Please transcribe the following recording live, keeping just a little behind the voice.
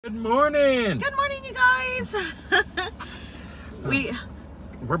Good morning. Good morning, you guys.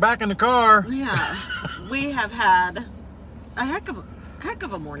 We're back in the car. Yeah, we have had a heck of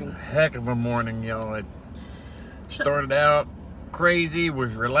a morning. Heck of a morning, y'all. It started out crazy,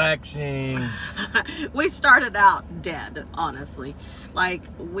 was relaxing. We started out dead, honestly. Like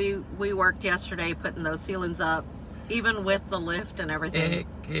we worked yesterday putting those ceilings up, even with the lift and everything. It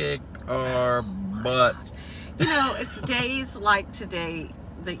kicked our butt. Gosh. You know, it's days like today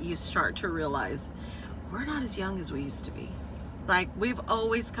that you start to realize we're not as young as we used to be. Like, we've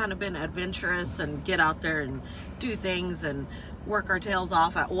always kind of been adventurous and get out there and do things and work our tails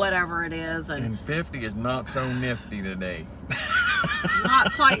off at whatever it is. And 50 is not so nifty today.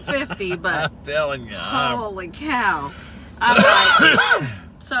 not quite 50, but I'm telling you. holy cow. I'm like,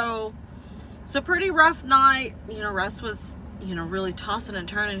 so it's a pretty rough night. You know, Russ was, really tossing and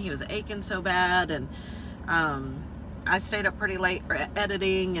turning. He was aching so bad. And I stayed up pretty late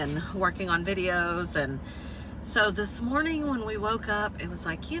editing and working on videos. And so this morning when we woke up, it was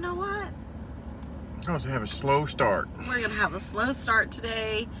like, you know what? I'm going to have a slow start. We're going to have a slow start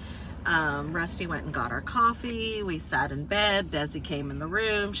today. Rusty went and got our coffee. We sat in bed. Desi came in the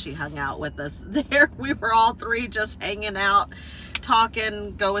room. She hung out with us there. We were all three just hanging out,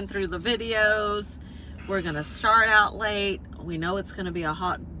 talking, going through the videos. We're going to start out late. We know it's going to be a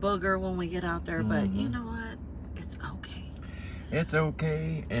hot booger when we get out there, but you know what? It's okay. It's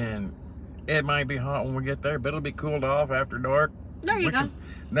okay, and it might be hot when we get there, but it'll be cooled off after dark. There you go.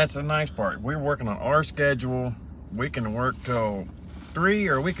 That's the nice part. We're working on our schedule. We can work till 3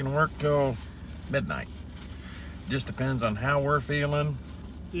 or we can work till midnight. Just depends on how we're feeling.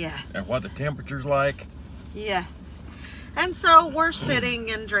 Yes. And what the temperature's like. Yes. And so we're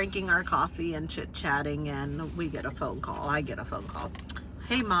sitting and drinking our coffee and chit-chatting, and we get a phone call. I get a phone call.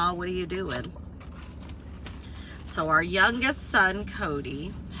 Hey, Ma, what are you doing? So our youngest son,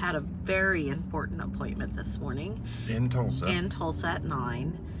 Cody, had a very important appointment this morning. In Tulsa. In Tulsa at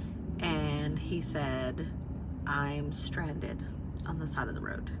 9. And he said, I'm stranded on the side of the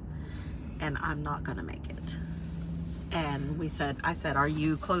road and I'm not going to make it. And I said, are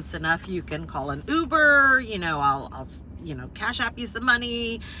you close enough? You can call an Uber, I'll cash app you some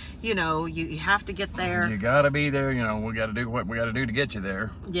money, you have to get there. You got to be there, we got to do what we got to do to get you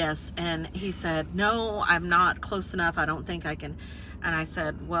there. Yes. And he said, no, I'm not close enough. I don't think I can. And I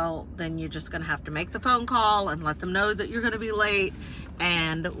said, well, then you're just going to have to make the phone call and let them know that you're going to be late,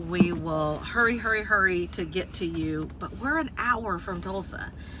 and we will hurry to get to you. But we're an hour from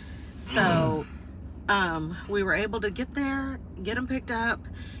Tulsa. So we were able to get there, get him picked up,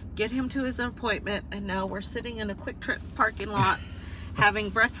 get him to his appointment, and now we're sitting in a Quick Trip parking lot having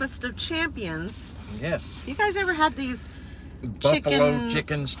breakfast of champions. Yes. You guys ever had these buffalo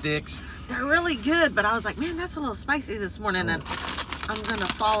chicken sticks? They're really good, but I was like, man, that's a little spicy this morning, and I'm gonna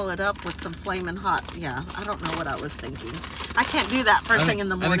follow it up with some flaming hot. Yeah, I don't know what I was thinking. I can't do that first thing in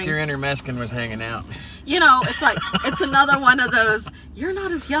the morning. I think your inner Mexican was hanging out. It's like, it's another one of those, you're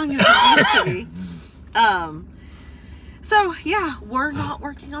not as young as you used to be. So yeah, we're not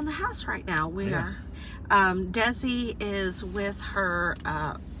working on the house right now. We are. Desi is with her,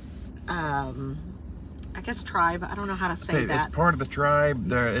 I guess tribe. I don't know how to say that. It's part of the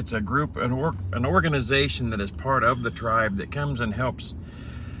tribe. It's a group, an organization that is part of the tribe that comes and helps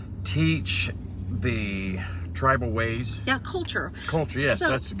teach the tribal ways. Yeah, culture. Culture, yes, so,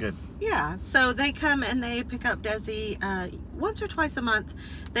 that's good. Yeah, so they come and they pick up Desi once or twice a month.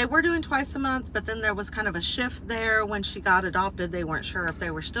 They were doing twice a month, but then there was kind of a shift there when she got adopted. They weren't sure if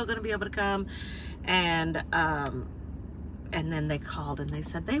they were still going to be able to come, and then they called and they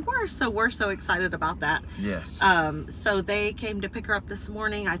said they were, so we're so excited about that. Yes. So they came to pick her up this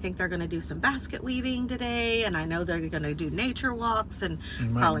morning. I think they're going to do some basket weaving today, and I know they're going to do nature walks and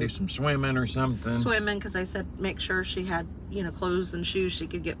probably do some swimming or something. Swimming, because I said make sure she had clothes and shoes she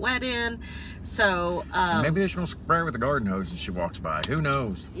could get wet in. So maybe she'll spray her with a garden hose as she walks by. Who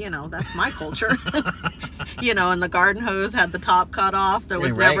knows? That's my culture. And the garden hose had the top cut off. There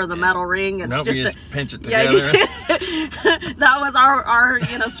was never the metal ring. It's just pinch it together. That was our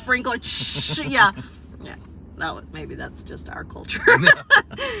sprinkler. Yeah. Maybe that's just our culture.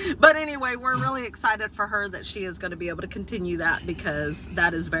 But anyway, we're really excited for her that she is going to be able to continue that, because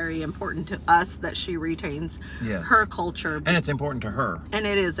that is very important to us, that she retains her culture. And it's important to her. And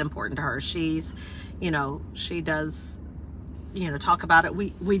it is important to her. She's, she does, talk about it.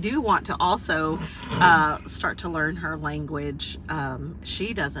 We do want to also start to learn her language.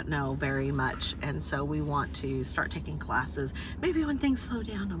 She doesn't know very much, and so we want to start taking classes. Maybe when things slow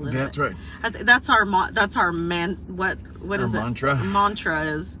down a little. That's right. That's our mantra.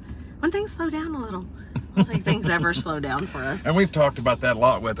 when things slow down a little. I don't think things ever slow down for us. And we've talked about that a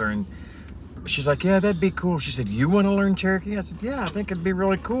lot with her, and she's like, yeah, that'd be cool. She said, you want to learn Cherokee? I said, yeah, I think it'd be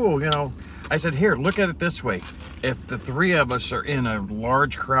really cool, you know. I said, here, look at it this way. If the three of us are in a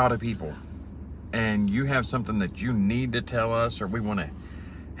large crowd of people and you have something that you need to tell us, or we want to,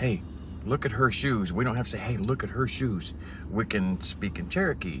 hey, look at her shoes. We don't have to say, hey, look at her shoes. We can speak in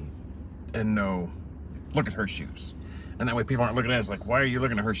Cherokee and know, look at her shoes. And that way people aren't looking at us like, why are you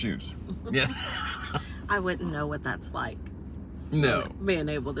looking at her shoes? Yeah. I wouldn't know what that's like. No. Being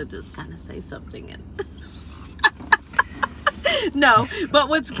able to just kind of say something and no, but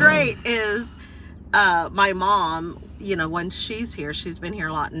what's great is my mom, you know, when she's here, she's been here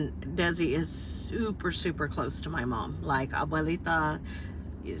a lot, and Desi is super, super close to my mom. Like abuelita,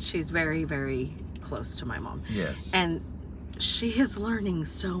 she's very, very close to my mom. Yes. And she is learning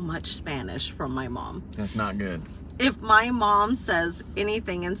so much Spanish from my mom. That's not good. If my mom says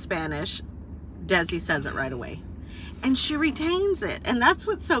anything in Spanish, Desi says it right away. And she retains it. And that's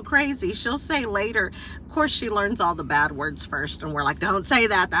what's so crazy. She'll say later, of course she learns all the bad words first, and we're like, don't say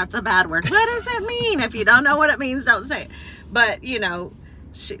that, that's a bad word. What does it mean? If you don't know what it means, don't say it. But you know,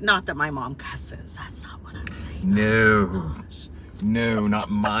 not that my mom cusses, that's not what I'm saying. No. No,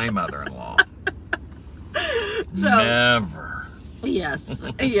 not my mother-in-law. So, never. Yes.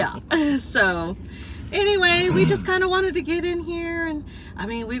 Yeah. So anyway, we just kind of wanted to get in here, and I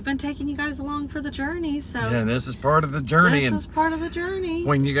mean, we've been taking you guys along for the journey, so yeah, this is part of the journey. This is part of the journey.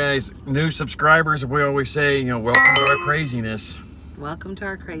 When you guys, new subscribers, we always say, you know, welcome to our craziness. Welcome to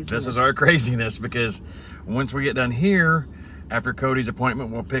our craziness. This is our craziness, because once we get done here, after Cody's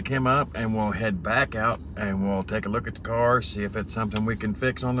appointment, we'll pick him up and we'll head back out and we'll take a look at the car, see if it's something we can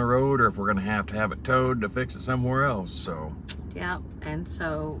fix on the road, or if we're going to have it towed to fix it somewhere else. So yeah, and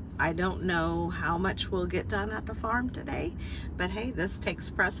so I don't know how much we'll get done at the farm today, but hey, this takes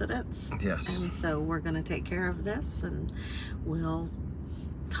precedence. Yes. And so we're going to take care of this, and we'll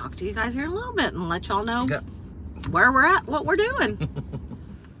talk to you guys here in a little bit and let y'all know where we're at, what we're doing.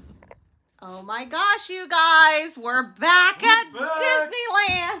 Oh my gosh, you guys, we're back at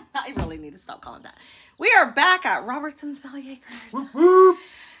Disneyland. I really need to stop calling that. We are back at Robertson's Valley Acres. Whoop, whoop.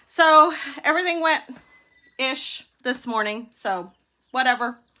 So everything went ish this morning, so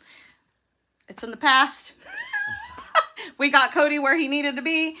whatever. It's in the past. We got Cody where he needed to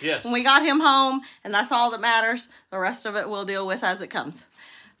be. Yes. And we got him home, and that's all that matters. The rest of it we'll deal with as it comes.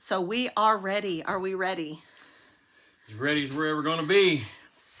 So we are ready. Are we ready? As ready as we're ever going to be.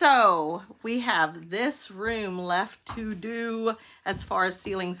 So we have this room left to do as far as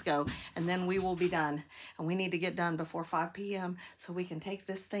ceilings go, and then we will be done. And we need to get done before 5 p.m. so we can take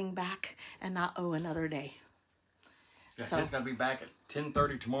this thing back and not owe another day. Yeah, so it's going to be back at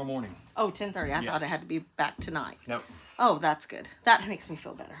 10:30 tomorrow morning. Oh, 10:30. I thought it had to be back tonight. Nope. Oh, that's good. That makes me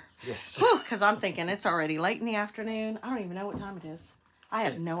feel better. Yes. Because I'm thinking it's already late in the afternoon. I don't even know what time it is. I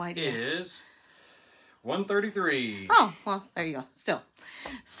have no idea. It is 1:33. Oh, well, there you go. Still.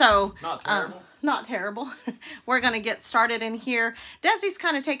 So, not terrible. Not terrible. We're going to get started in here. Desi's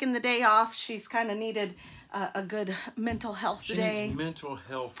kind of taking the day off. She's kind of needed a good mental health day. She needs mental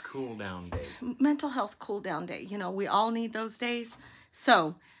health cool down day. Mental health cool down day. You know, we all need those days.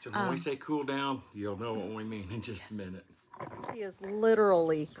 So when we say cool down, you'll know what we mean in just a minute. She is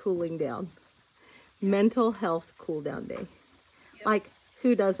literally cooling down. Mental health cool down day. Yep. Like,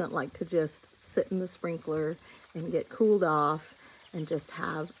 who doesn't like to just sit in the sprinkler and get cooled off and just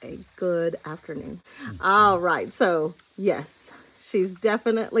have a good afternoon? All right, so yes, she's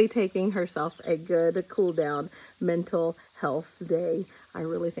definitely taking herself a good cool down mental health day. I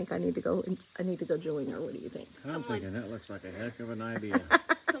really think I need to go join her. What do you think? I'm thinking that looks like a heck of an idea.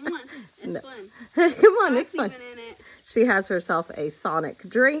 Come on, it's fun. Come on, it's fun. She has herself a Sonic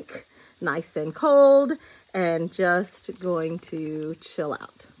drink, nice and cold, and just going to chill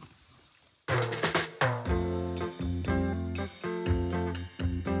out.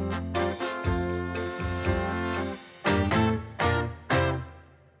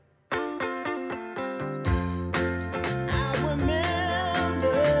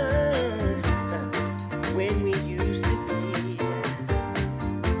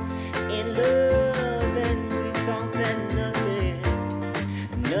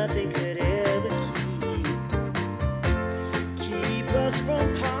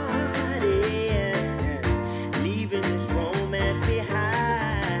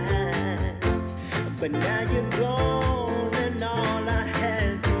 But now you're gone, and all I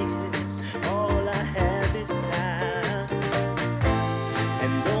have is time.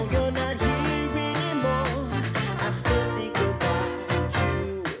 And though you're not here anymore, I still think about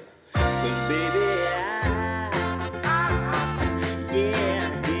you. 'Cause baby, I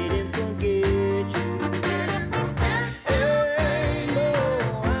didn't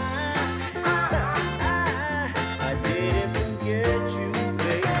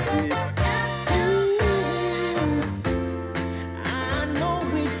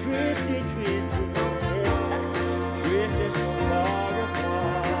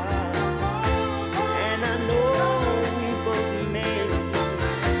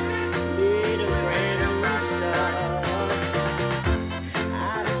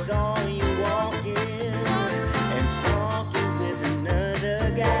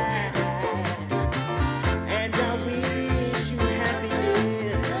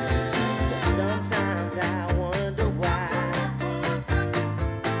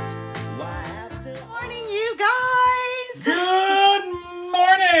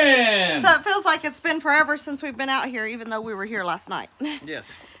feels like it's been forever since we've been out here, even though we were here last night.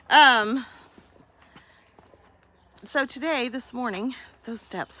 Yes. So today, this morning, those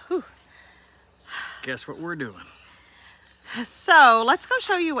steps, whew. Guess what we're doing? So let's go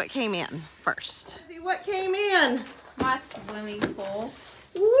show you what came in first. See what came in. My swimming pool.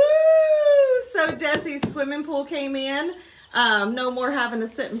 Woo! So Desi's swimming pool came in. No more having to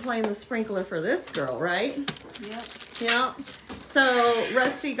sit and play in the sprinkler for this girl, right? Yep. Yeah. So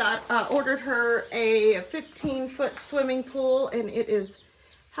Rusty got ordered her a 15-foot swimming pool, and it is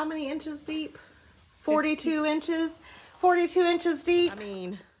how many inches deep? 42 inches. 42 inches deep. I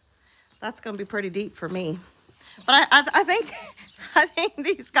mean, that's gonna be pretty deep for me. But I think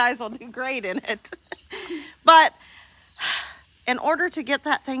these guys will do great in it. But in order to get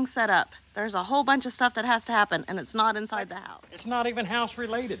that thing set up, there's a whole bunch of stuff that has to happen, and it's not inside the house. It's not even house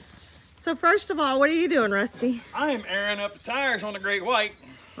related. So first of all, what are you doing, Rusty? I am airing up the tires on the Great White.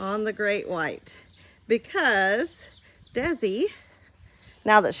 On the Great White. Because Desi,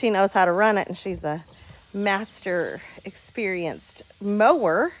 now that she knows how to run it, and she's a master experienced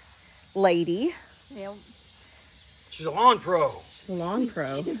mower lady. Yep. She's a lawn pro. She's a lawn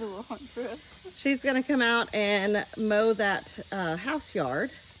pro. She's a lawn pro. She's gonna come out and mow that house yard,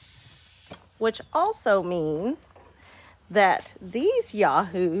 which also means that these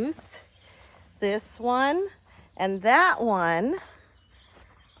yahoos, this one and that one,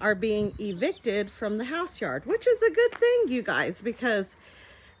 are being evicted from the house yard, which is a good thing, you guys, because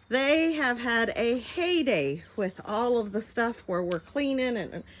they have had a heyday with all of the stuff where we're cleaning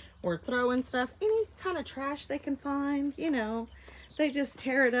and we're throwing stuff, any kind of trash they can find, you know. They just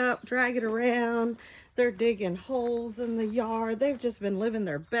tear it up, drag it around. They're digging holes in the yard. They've just been living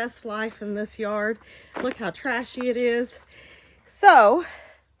their best life in this yard. Look how trashy it is. So,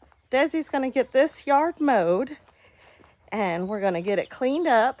 Desi's gonna get this yard mowed, and we're gonna get it cleaned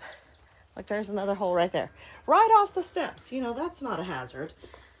up. Like, there's another hole right there. Right off the steps. You know, that's not a hazard.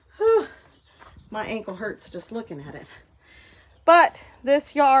 Whew. My ankle hurts just looking at it. But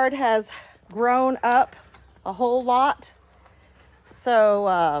this yard has grown up a whole lot.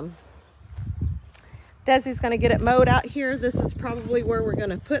 So Desi's going to get it mowed out here. This is probably where we're going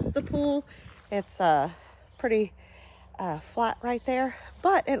to put the pool. It's pretty flat right there.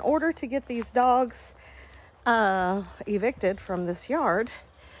 But in order to get these dogs evicted from this yard,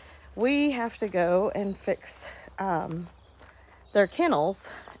 we have to go and fix their kennels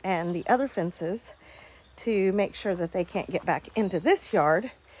and the other fences to make sure that they can't get back into this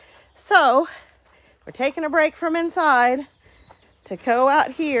yard. So we're taking a break from inside to go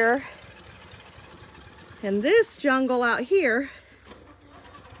out here in this jungle out here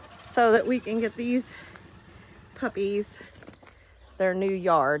so that we can get these puppies their new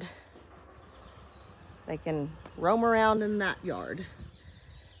yard. They can roam around in that yard.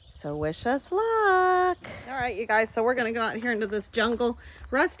 So wish us luck. All right, you guys, so we're gonna go out here into this jungle.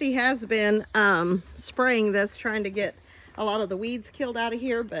 Rusty has been spraying this, trying to get a lot of the weeds killed out of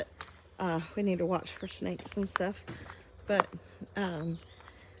here, but we need to watch for snakes and stuff. But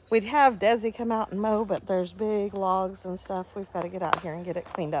we'd have Desi come out and mow, but there's big logs and stuff. We've got to get out here and get it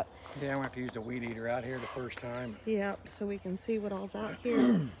cleaned up. Yeah, I'm gonna have to use the weed eater out here the first time. Yep, so we can see what all's out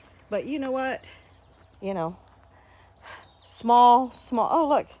here. But you know what? You know, small, oh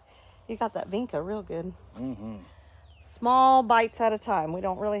look. You got that vinca real good. Mm-hmm. Small bites at a time. We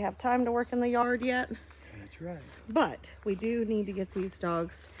don't really have time to work in the yard yet. That's right. But we do need to get these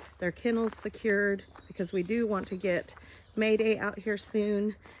dogs, their kennels secured, because we do want to get Mayday out here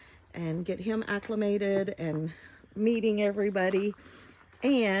soon and get him acclimated and meeting everybody.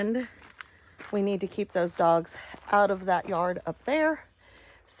 And we need to keep those dogs out of that yard up there.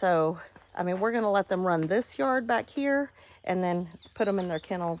 So, I mean, we're going to let them run this yard back here and then put them in their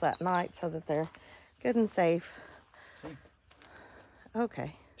kennels at night so that they're good and safe.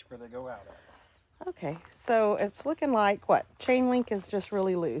 Okay. That's where they go out at. Okay, so it's looking like, what, chain link is just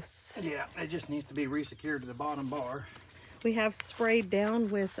really loose. Yeah, it just needs to be resecured to the bottom bar. We have sprayed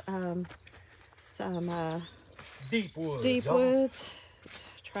down with some deep woods. Deep woods.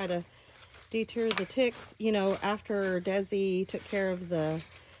 Try to deter the ticks. You know, after Desi took care of the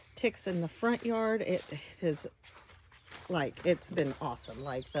ticks in the front yard, it is like, it's been awesome.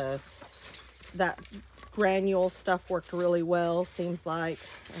 Like that granule stuff worked really well, seems like,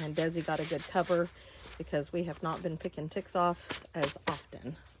 and Desi got a good cover because we have not been picking ticks off as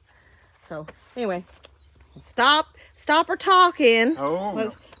often. So anyway, stop her talking.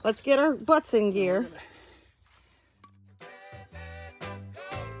 Oh, let's get our butts in gear.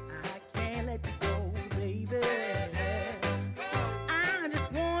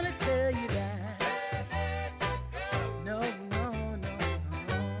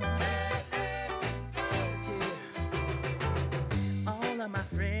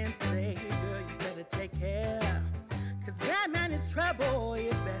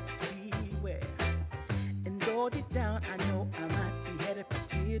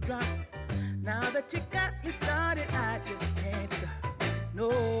 drops. Now that you got me started, I just can't stop. No,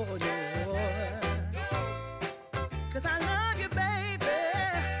 no. 'Cause I love you, baby.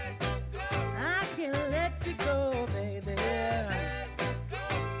 I can't let you go, baby.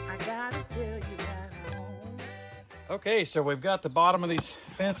 I gotta tell you that I won't. Okay, so we've got the bottom of these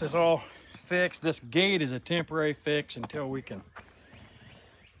fences all fixed. This gate is a temporary fix until we can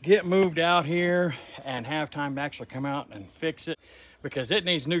get moved out here and have time to actually come out and fix it, because it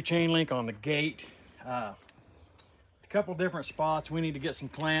needs new chain link on the gate. A couple different spots. We need to get some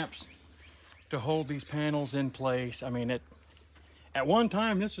clamps to hold these panels in place. I mean, at one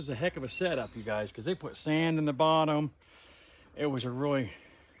time this was a heck of a setup, you guys, because they put sand in the bottom. It was a really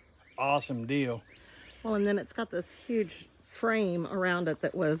awesome deal. Well, and then it's got this huge frame around it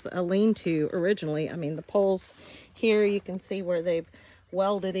that was a lean-to originally. I mean, the poles here, you can see where they've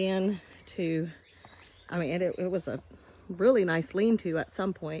welded in to, I mean, it was a really nice lean-to at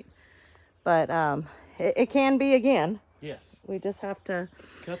some point, but it can be again. Yes. We just have to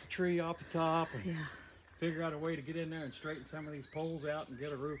Cut the tree off the top and yeah. figure out a way to get in there and straighten some of these poles out and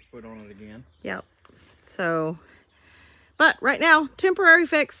get a roof put on it again. Yep. So, but right now, temporary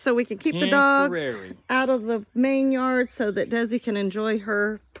fix so we can keep the dogs out of the main yard so that Desi can enjoy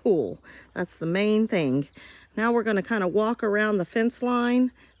her pool. That's the main thing. Now we're going to kind of walk around the fence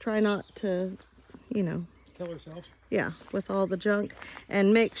line, try not to, you know, Kill ourselves. yeah, with all the junk,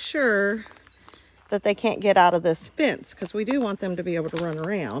 and make sure that they can't get out of this fence, because we do want them to be able to run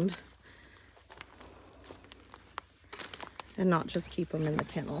around and not just keep them in the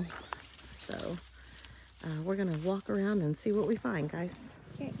kennel. So we're going to walk around and see what we find, guys.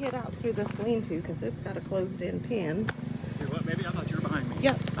 Can't get out through this lean-to because it's got a closed-in pin. Here, what, baby? I thought you were behind me.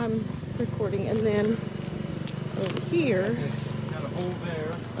 Yep, I'm recording. And then over here, Got a hole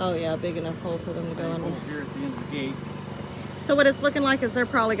there. oh yeah, big enough hole for them to go Hole under. here at the end of the gate. So what it's looking like is they're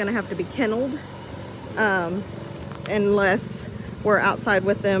probably going to have to be kenneled, unless we're outside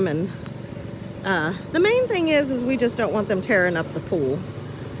with them. And the main thing is we just don't want them tearing up the pool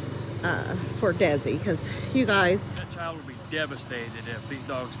for Desi, because you guys, That child would be devastated if these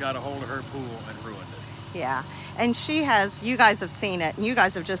dogs got a hold of her pool and ruined it. yeah, and she has, you guys have seen it, and you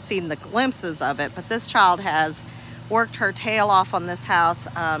guys have just seen the glimpses of it, but this child has worked her tail off on this house,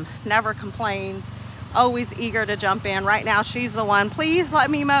 never complains, always eager to jump in. Right now she's the one, please let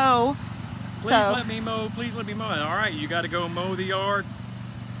me mow. Please let me mow, please let me mow. All right, you got to go mow the yard.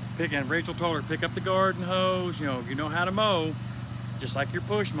 And Rachel told her, pick up the garden hose, you know how to mow, just like you're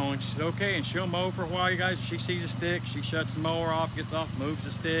push mowing. She said, okay, and she'll mow for a while, you guys. She sees a stick, she shuts the mower off, gets off, moves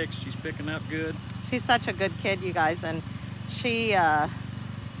the sticks. She's picking up good. She's such a good kid, you guys, and she,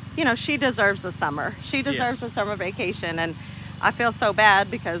 you know, she deserves the summer. She deserves the summer vacation, and I feel so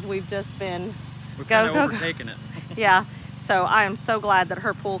bad because we've just been overtaking it. Yeah, so I am so glad that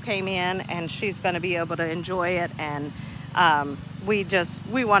her pool came in and she's going to be able to enjoy it. And we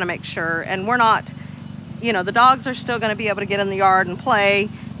want to make sure, and we're not, you know, the dogs are still going to be able to get in the yard and play,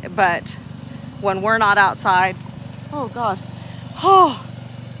 but when we're not outside, oh God, oh,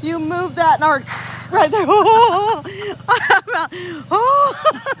 you moved that nard right there. Oh, oh.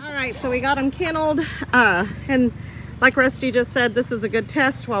 All right, so we got them kenneled, and like Rusty just said, this is a good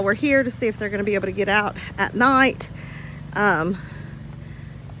test while we're here to see if they're going to be able to get out at night.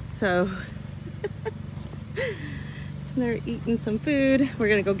 So they're eating some food. We're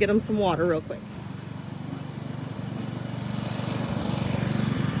going to go get them some water real quick.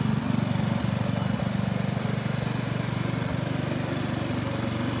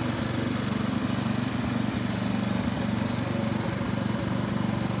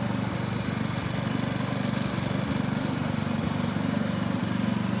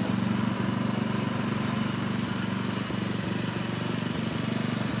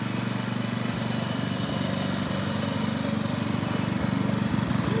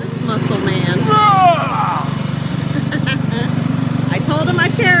 Muscle man. I told him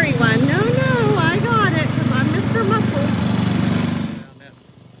I'd carry one. No, I got it because I'm Mr. Muscles. Down that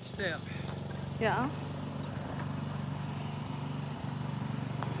step. Yeah.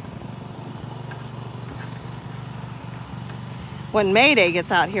 When Mayday gets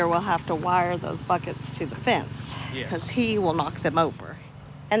out here, we'll have to wire those buckets to the fence because he will knock them over.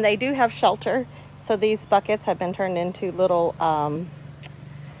 And they do have shelter. So these buckets have been turned into little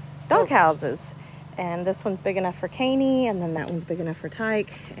dog houses, and this one's big enough for Caney, and then that one's big enough for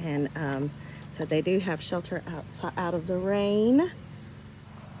Tyke, and so they do have shelter out of the rain.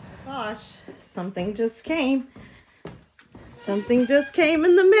 Gosh, something just came. Something just came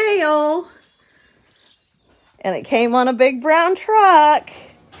in the mail, and it came on a big brown truck.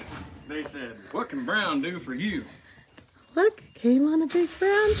 They said, what can Brown do for you? Look, Came on a big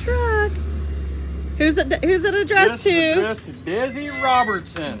brown truck. Who's it addressed This is to? addressed to Desi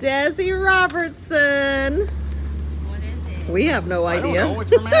Robertson. Desi Robertson. What is it? We have no I don't idea. know.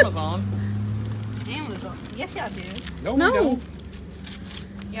 It's from Amazon. Amazon. Yes, y'all do. No, No. we don't.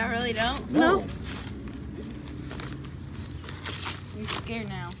 Y'all really don't? No. I'm scared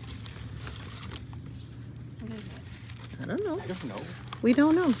now. What is it? I don't know. I don't know. We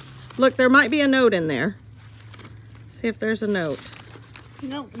don't know. Look, there might be a note in there. See if there's a note.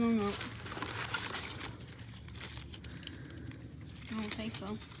 Nope, no. I don't think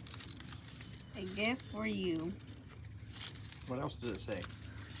so. A gift for you. What else does it say?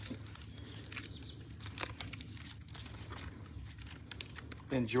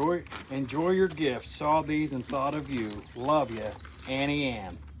 Enjoy your gift. Saw these and thought of you. Love you, Auntie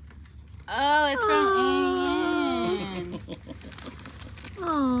Ann. Oh, it's from Annie Ann.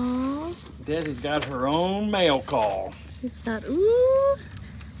 Aww. Desi's got her own mail call. She's got, ooh,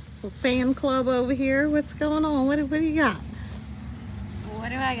 a fan club over here. What's going on? What do you got? What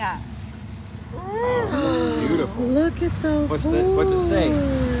do I got? Oh, beautiful. Look at the What's it say?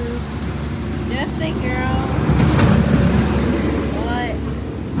 horse. Just a girl.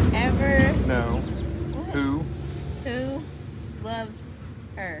 Whatever. No. Who? Who loves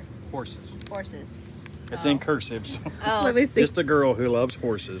her? Horses. Horses. It's in cursive. So. Oh, Let me see. Just a girl who loves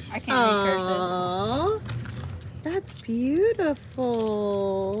horses. I can't read cursive. Aww. That's beautiful.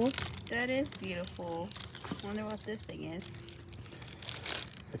 That is beautiful. Wonder what this thing is.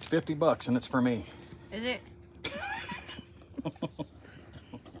 It's $50 and it's for me. Is it?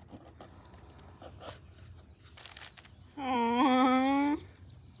 Aww.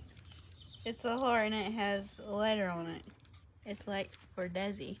 It's a heart and it has a letter on it. It's like for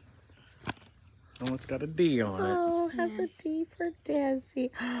Desi. Oh, it's got a D on it. Oh, has a D for Desi.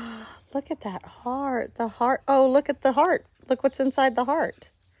 Look at that heart. The heart. Oh, look at the heart. Look what's inside the heart.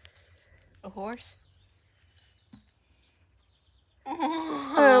 A horse?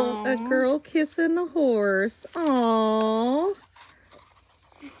 Oh, a girl kissing a horse. Aww.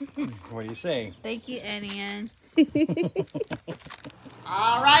 What do you say? Thank you, Auntie Ann.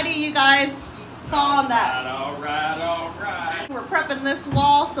 Alrighty, you guys saw that. All right. We're prepping this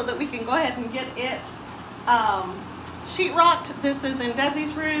wall so that we can go ahead and get it sheetrocked. This is in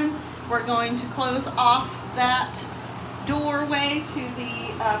Desi's room. We're going to close off that doorway to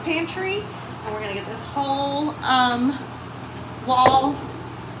the pantry, and we're going to get this whole wall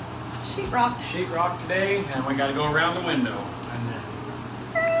sheetrocked. Sheetrock today, and we got to go around the window, and then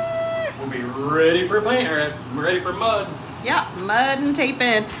we'll be ready for ready for mud. Yeah, mud and tape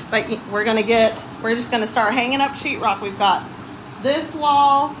in. But we're just gonna start hanging up sheetrock. We've got this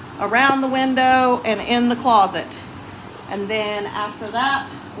wall, around the window, and in the closet. And then after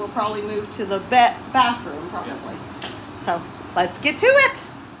that, we'll probably move to the bathroom, probably. So let's get to it.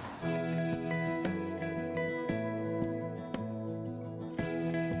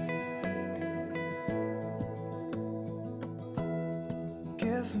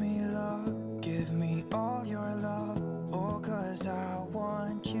 Give me love, give me all your love, oh, 'cause I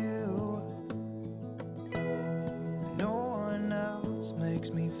want you. No one else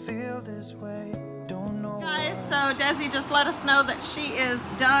makes me feel this way, don't know. Guys, so Desi just let us know that she is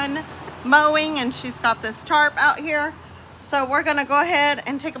done mowing and she's got this tarp out here. So we're gonna go ahead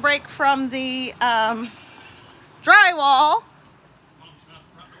and take a break from the drywall.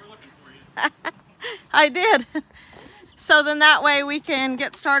 I did. So then that way we can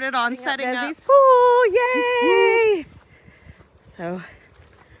get started on setting up Desi's pool. Yay! So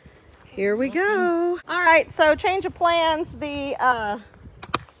here we go. All right, so change of plans.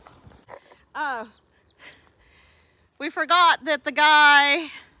 We forgot that the guy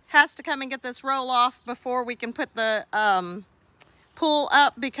has to come and get this roll off before we can put the pool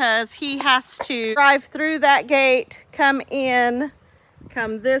up, because he has to drive through that gate, come in,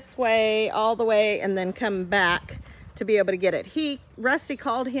 come this way all the way, and then come back to be able to get it. Rusty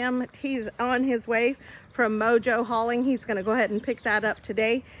called him. He's on his way from Mojo hauling. He's going to go ahead and pick that up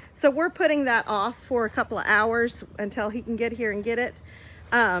today. So we're putting that off for a couple of hours until he can get here and get it.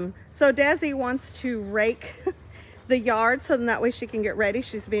 So Desi wants to rake the yard so then that way she can get ready.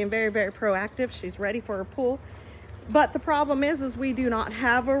 She's being very, very proactive. She's ready for her pool. But the problem is we do not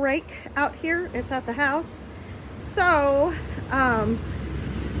have a rake out here. It's at the house. So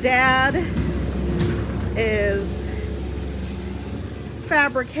Dad is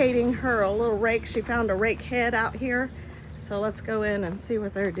fabricating her a little rake. She found a rake head out here. So let's go in and see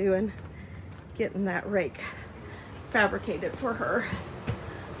what they're doing, getting that rake fabricated for her.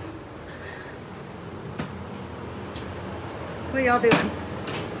 What are y'all doing?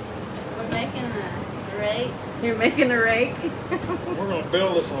 We're making Right? You're making a rake? We're going to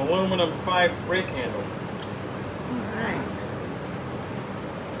build this an aluminum pipe rake handle.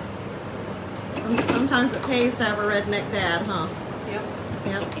 Alright. Sometimes it pays to have a redneck dad, huh? Yep.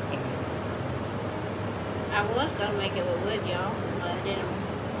 Yep. I was gonna make it with wood, y'all, but it didn't. It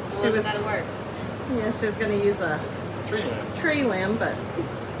She wasn't was- gonna work. Yeah, she was going to use a Tree limb. tree limb, but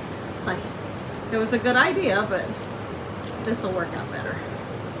like it was a good idea, but this will work out better.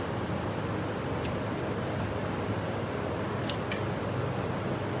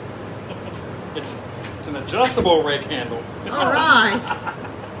 It's an adjustable rake handle. All right.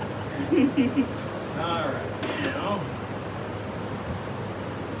 Alright, now.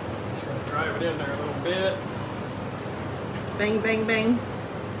 Just going to drive it in there a little bit. Bang, bang, bang.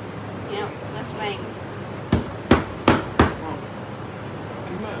 Yep, that's bang. Oh,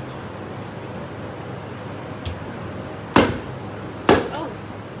 too much. Oh.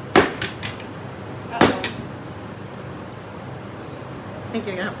 Uh-oh. I think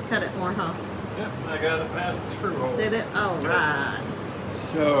you're gonna have to cut it more, huh? Yep, I got it past the screw hole. Did it? All right.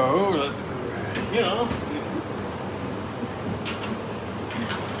 So, let's go right, you know.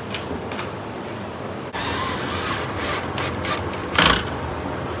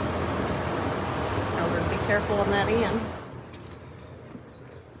 Tell her to be careful on that end.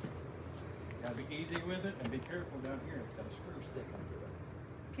 Gotta be easy with it and be careful down here. It's got a screw sticking to it.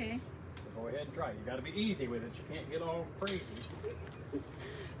 Okay. So go ahead and try. You gotta be easy with it. You can't get all crazy.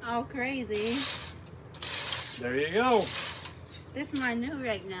 All crazy. There you go. This is my new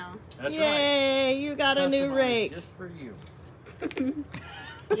rake now. That's right. Yay, you got a new Customized rake. just for you.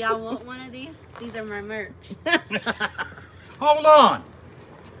 Y'all want one of these? These are my merch. Hold on.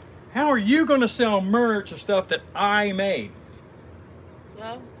 How are you going to sell merch of stuff that I made?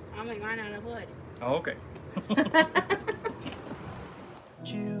 Well, I'll make mine out of wood. Oh, okay.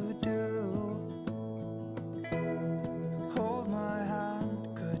 You do. Hold my hand,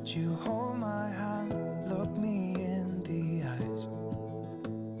 could you hold my hand? Look me in the eyes.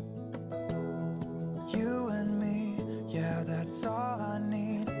 You and me, yeah, that's all I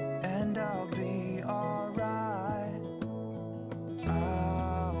need, and I'll be alright.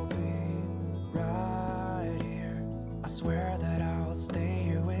 I'll be right here. I swear that I'll stay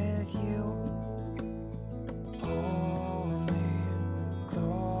here with you. Hold me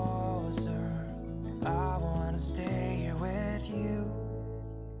closer. I wanna stay here with you.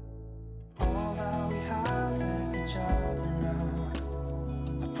 All that we have is each other now.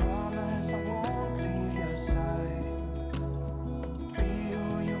 I promise I won't leave your side. Be who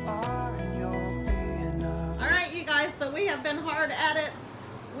you are and you'll be enough. All right, you guys, so we have been hard at it.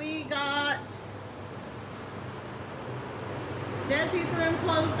 We got Desi's room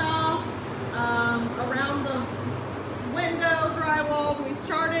closed off, around the window drywall. We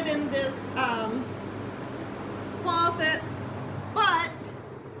started in this closet, but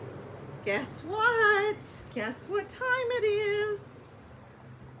guess what? Guess what time it is?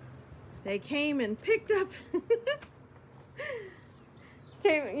 They came and picked up.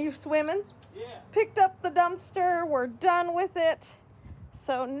 Okay, you swimming? Yeah. Picked up the dumpster. We're done with it.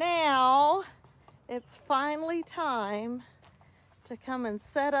 So now it's finally time to come and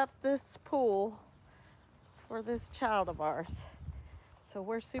set up this pool for this child of ours. So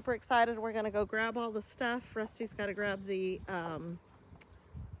we're super excited. We're gonna go grab all the stuff. Rusty's gotta grab the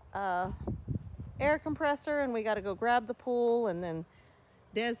air compressor, and we gotta go grab the pool, and then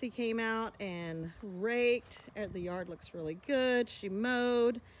Desi came out and raked. The yard looks really good. She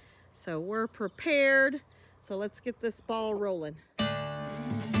mowed. So we're prepared. So let's get this ball rolling.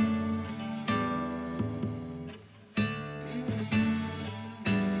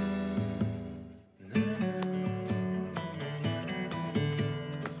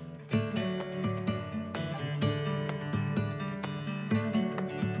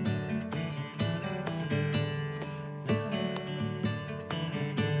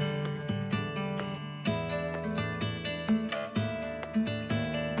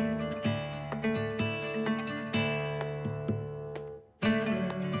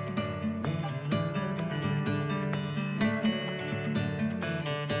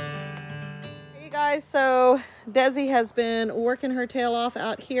 Guys, so Desi has been working her tail off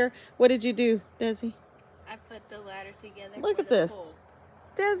out here. What did you do, Desi? I put the ladder together. Look for at the this. pool.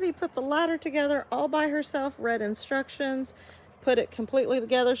 Desi put the ladder together all by herself, read instructions, put it completely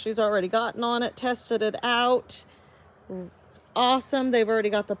together. She's already gotten on it, tested it out. It's awesome. They've already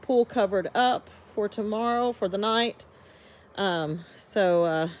got the pool covered up for tomorrow, for the night. I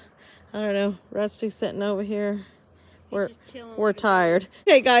don't know, Rusty's sitting over here We're just chilling we're like a tired.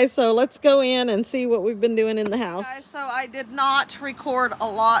 Okay, guys, so let's go in and see what we've been doing in the house. Guys, so I did not record a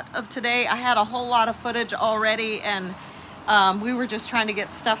lot of today. I had a whole lot of footage already, and we were just trying to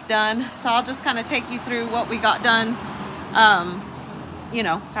get stuff done. So I'll just kind of take you through what we got done, you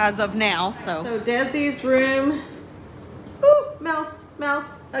know, as of now. So Desi's room. Ooh, mouse,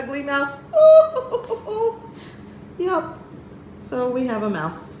 ugly mouse. Ooh, yep. So we have a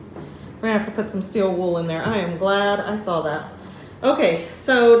mouse. We're gonna have to put some steel wool in there. I am glad I saw that. Okay,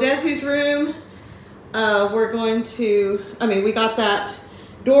 so Desi's room, we're going to, we got that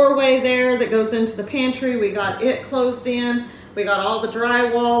doorway there that goes into the pantry. We got it closed in. We got all the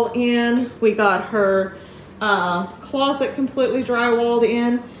drywall in. We got her closet completely drywalled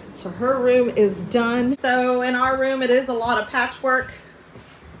in. So her room is done. So in our room, it is a lot of patchwork.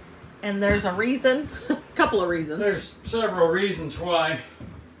 And there's a reason, a couple of reasons. There's several reasons why.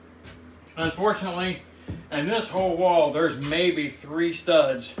 Unfortunately, in this whole wall, there's maybe 3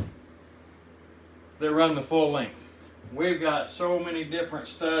 studs that run the full length. We've got so many different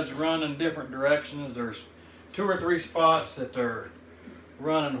studs running different directions. There's 2 or 3 spots that they're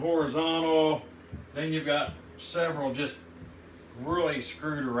running horizontal. Then you've got several just really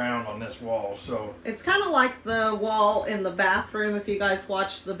screwed around on this wall. So it's kind of like the wall in the bathroom. If you guys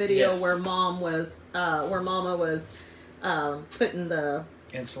watched the video where Mama was putting the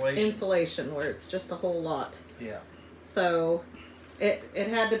insulation, where it's just a whole lot. Yeah. So it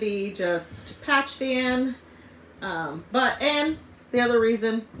had to be just patched in. And the other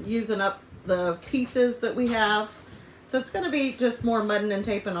reason, using up the pieces that we have. So it's going to be just more mudding and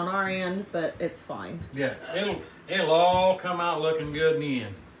taping on our end, but it's fine. Yeah, it'll all come out looking good in the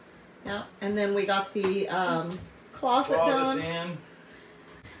end. Yeah, and then we got the closet done. In.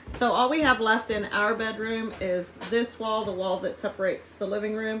 So all we have left in our bedroom is this wall, the wall that separates the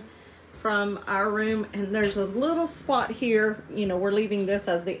living room from our room. And there's a little spot here, you know, we're leaving this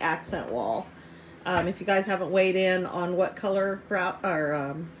as the accent wall. If you guys haven't weighed in on what color grout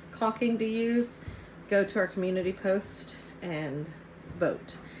or caulking to use, go to our community post and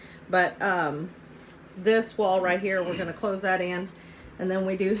vote. But this wall right here, we're gonna close that in. And then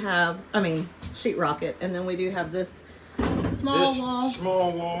we do have, sheetrock it. And then we do have this small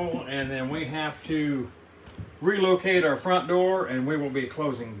wall, and then we have to relocate our front door, and we will be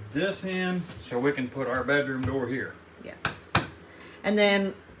closing this in so we can put our bedroom door here. Yes. And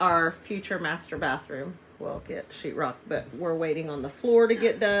then our future master bathroom will get sheetrock, but we're waiting on the floor to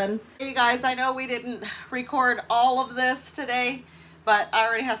get done. Hey you guys, I know we didn't record all of this today, but I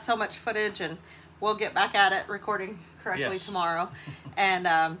already have so much footage, and we'll get back at it recording correctly tomorrow.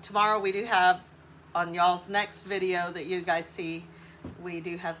 And tomorrow we do have, on y'all's next video that you guys see, we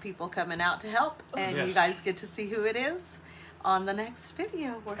do have people coming out to help, and you guys get to see who it is on the next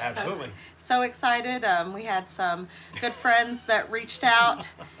video. We're so excited. We had some good friends that reached out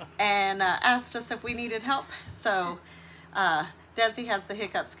and asked us if we needed help. So Desi has the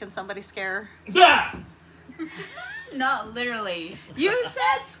hiccups. Can somebody scare her? Not literally. You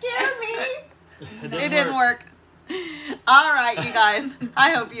said scare me. It didn't work. All right, you guys,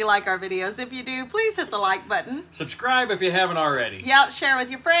 I hope you like our videos. If you do, please hit the like button. Subscribe if you haven't already. Yep, share with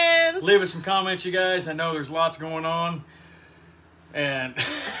your friends. Leave us some comments, you guys. I know there's lots going on, and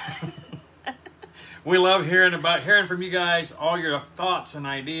we love hearing from you guys, all your thoughts and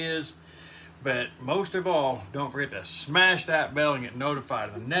ideas. But most of all, don't forget to smash that bell and get notified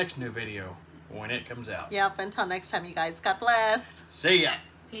of the next new video when it comes out. Yep, until next time, you guys. God bless. See ya.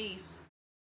 Peace.